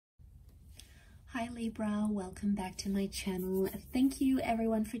Hi Libra, welcome back to my channel. Thank you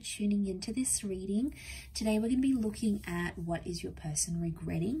everyone for tuning into this reading. Today we're going to be looking at what is your person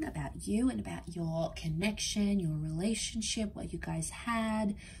regretting about you and about your connection, your relationship, what you guys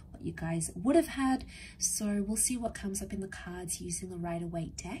had, what you guys would have had. So we'll see what comes up in the cards using the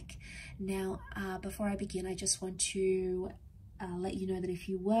Rider-Waite deck. Now, before I begin, I just want to let you know that if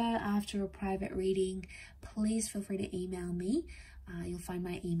you were after a private reading, please feel free to email me. You'll find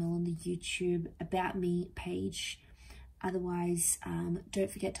my email on the YouTube About Me page. Otherwise,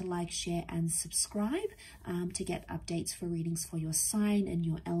 don't forget to like, share, and subscribe to get updates for readings for your sign and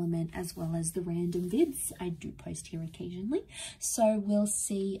your element, as well as the random vids I do post here occasionally. So we'll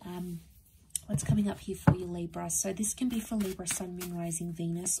see what's coming up here for you, Libra. So this can be for Libra, Sun, Moon, Rising,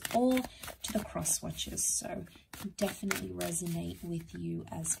 Venus, or to the cross watchers. So definitely resonate with you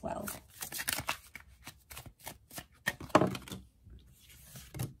as well.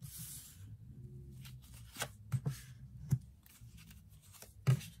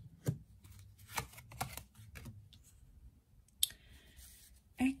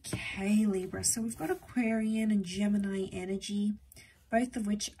 Okay, Libra, so we've got Aquarian and Gemini energy, both of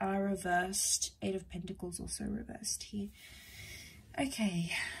which are reversed. Eight of Pentacles also reversed here.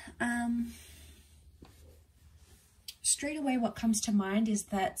 Okay, straight away what comes to mind is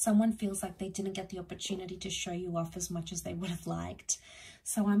that someone feels like they didn't get the opportunity to show you off as much as they would have liked.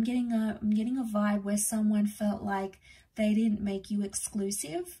 So I'm getting a vibe where someone felt like they didn't make you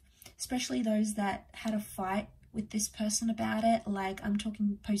exclusive, especially those that had a fight with this person about it. Like, I'm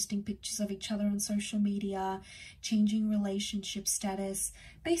talking posting pictures of each other on social media, changing relationship status,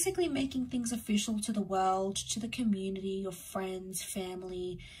 basically making things official to the world, to the community, your friends,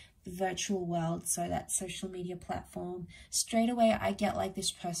 family, the virtual world, so that social media platform. Straight away I get like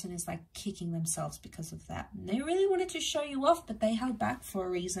this person is like kicking themselves because of that. And they really wanted to show you off, but they held back for a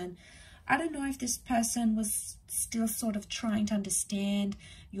reason. I don't know if this person was still sort of trying to understand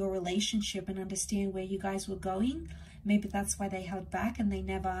your relationship and understand where you guys were going. Maybe that's why they held back and they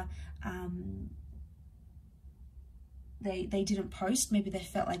never, they didn't post. Maybe they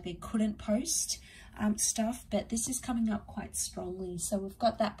felt like they couldn't post stuff, but this is coming up quite strongly. So we've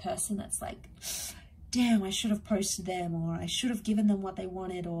got that person that's like, damn, I should have posted them, or I should have given them what they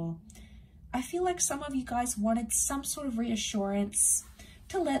wanted, or I feel like some of you guys wanted some sort of reassurance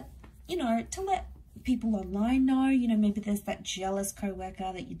to let people online know, maybe there's that jealous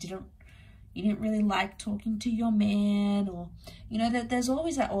coworker that you didn't really like talking to your man, or, that there's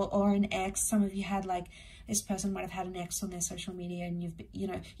always that, or an ex. Some of you had like, this person might have had an ex on their social media, and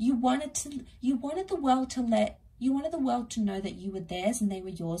you wanted the world to know that you were theirs and they were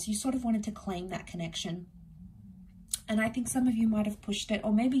yours. You sort of wanted to claim that connection. And I think some of you might have pushed it,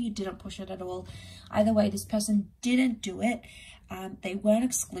 or maybe you didn't push it at all. Either way, this person didn't do it. They weren't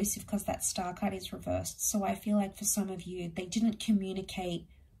exclusive because that star card is reversed. So I feel like for some of you, they didn't communicate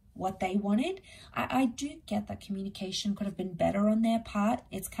what they wanted. I do get that communication could have been better on their part.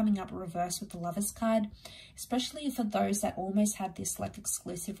 It's coming up reverse with the Lovers card, especially for those that almost had this like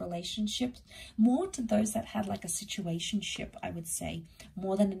exclusive relationship, more to those that had like a situationship, I would say,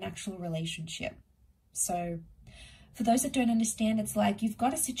 more than an actual relationship. So for those that don't understand, it's like you've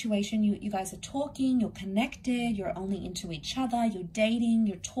got a situation, you guys are talking, you're connected, you're only into each other, you're dating,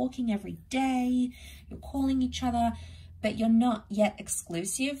 you're talking every day, you're calling each other, but you're not yet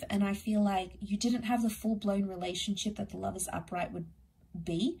exclusive. And I feel like you didn't have the full-blown relationship that the Lovers upright would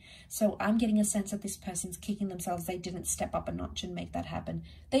be. So I'm getting a sense that this person's kicking themselves. They didn't step up a notch and make that happen.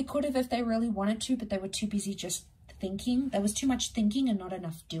 They could have if they really wanted to, but they were too busy just thinking. There was too much thinking and not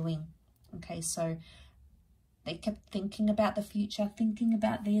enough doing. Okay, so they kept thinking about the future, thinking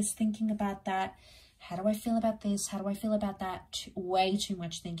about this, thinking about that. How do I feel about this? How do I feel about that? Way too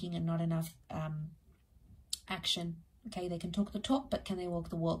much thinking and not enough action. Okay, they can talk the talk, but can they walk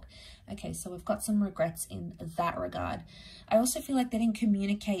the walk? Okay, so we've got some regrets in that regard. I also feel like they didn't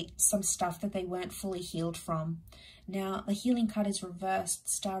communicate some stuff that they weren't fully healed from. Now, the healing card is reversed,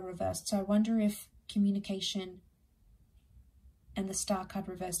 star reversed. So I wonder if communication and the star card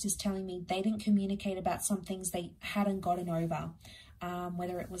reversed is telling me they didn't communicate about some things they hadn't gotten over,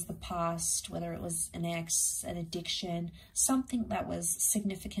 whether it was the past, whether it was an ex, an addiction, something that was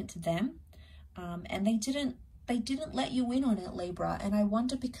significant to them, and they didn't let you in on it, Libra. And I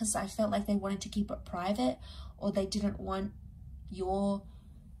wonder because I felt like they wanted to keep it private, or they didn't want you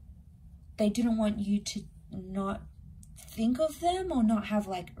to not think of them or not have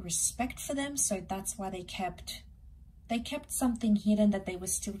like respect for them. So that's why they kept something hidden that they were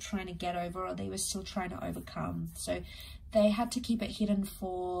still trying to get over, or they were still trying to overcome. So they had to keep it hidden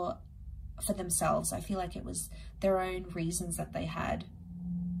for themselves. I feel like it was their own reasons that they had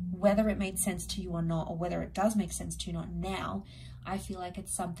whether it made sense to you or not, or whether it does make sense to you or not now, I feel like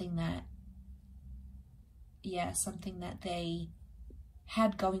it's something that, yeah, something that they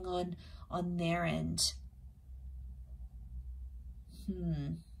had going on their end.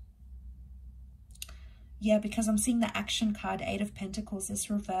 Yeah, because I'm seeing the action card, 8 of Pentacles, is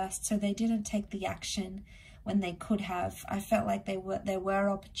reversed. So they didn't take the action when they could have. I felt like there were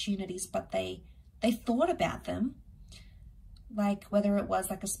opportunities, but they thought about them. Like whether it was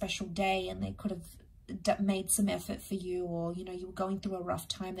like a special day and they could have made some effort for you, or, you know, you were going through a rough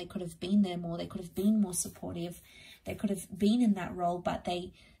time, they could have been there more, they could have been more supportive, they could have been in that role, but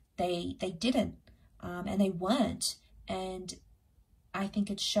they didn't, and they weren't. And I think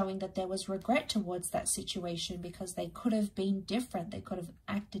it's showing that there was regret towards that situation, because they could have been different, they could have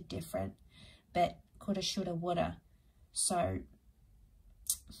acted different, but coulda, shoulda, woulda. So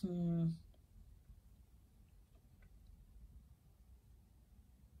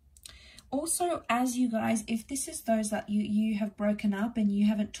also, as you guys, if this is those that you have broken up and you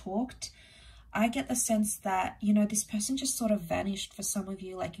haven't talked, I get the sense that, you know, this person just sort of vanished for some of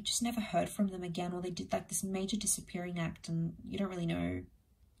you. Like, you just never heard from them again, or they did like this major disappearing act and you don't really know.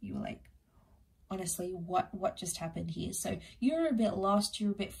 You were like, honestly, what just happened here? So you're a bit lost,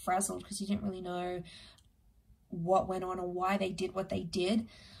 you're a bit frazzled, because you didn't really know what went on or why they did what they did.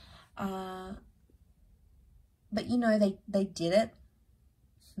 But, you know, they did it.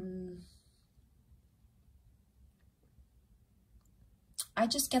 I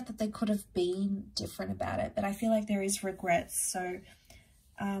just get that they could have been different about it, but I feel like there is regret. So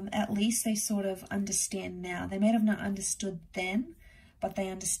at least they sort of understand now. They may have not understood then, but they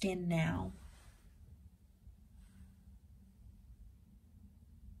understand now.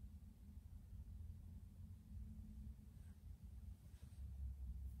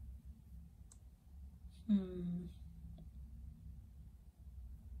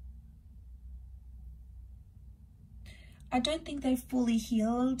 I don't think they've fully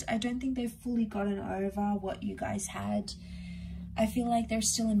healed. I don't think they've fully gotten over what you guys had. I feel like they're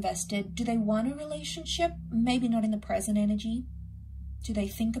still invested. Do they want a relationship? Maybe not in the present energy. Do they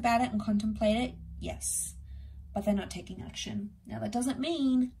think about it and contemplate it? Yes. But they're not taking action. Now, that doesn't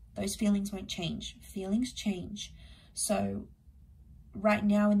mean those feelings won't change. Feelings change. So right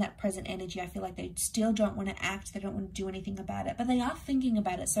now in that present energy, I feel like they still don't want to act. They don't want to do anything about it. But they are thinking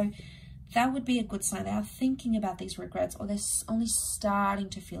about it. So that would be a good sign. They are thinking about these regrets, or they're only starting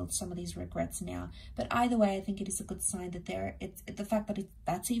to feel some of these regrets now. But either way, I think it is a good sign that the fact that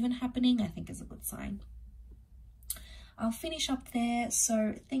that's even happening, I think is a good sign. I'll finish up there.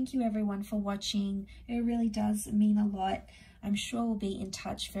 So thank you everyone for watching. It really does mean a lot. I'm sure we'll be in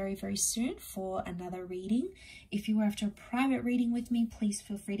touch very, very soon for another reading. If you are after a private reading with me, please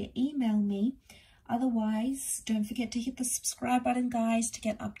feel free to email me. Otherwise, don't forget to hit the subscribe button, guys, to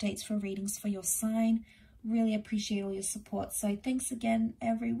get updates for readings for your sign. Really appreciate all your support. So thanks again,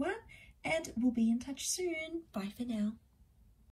 everyone, and we'll be in touch soon. Bye for now.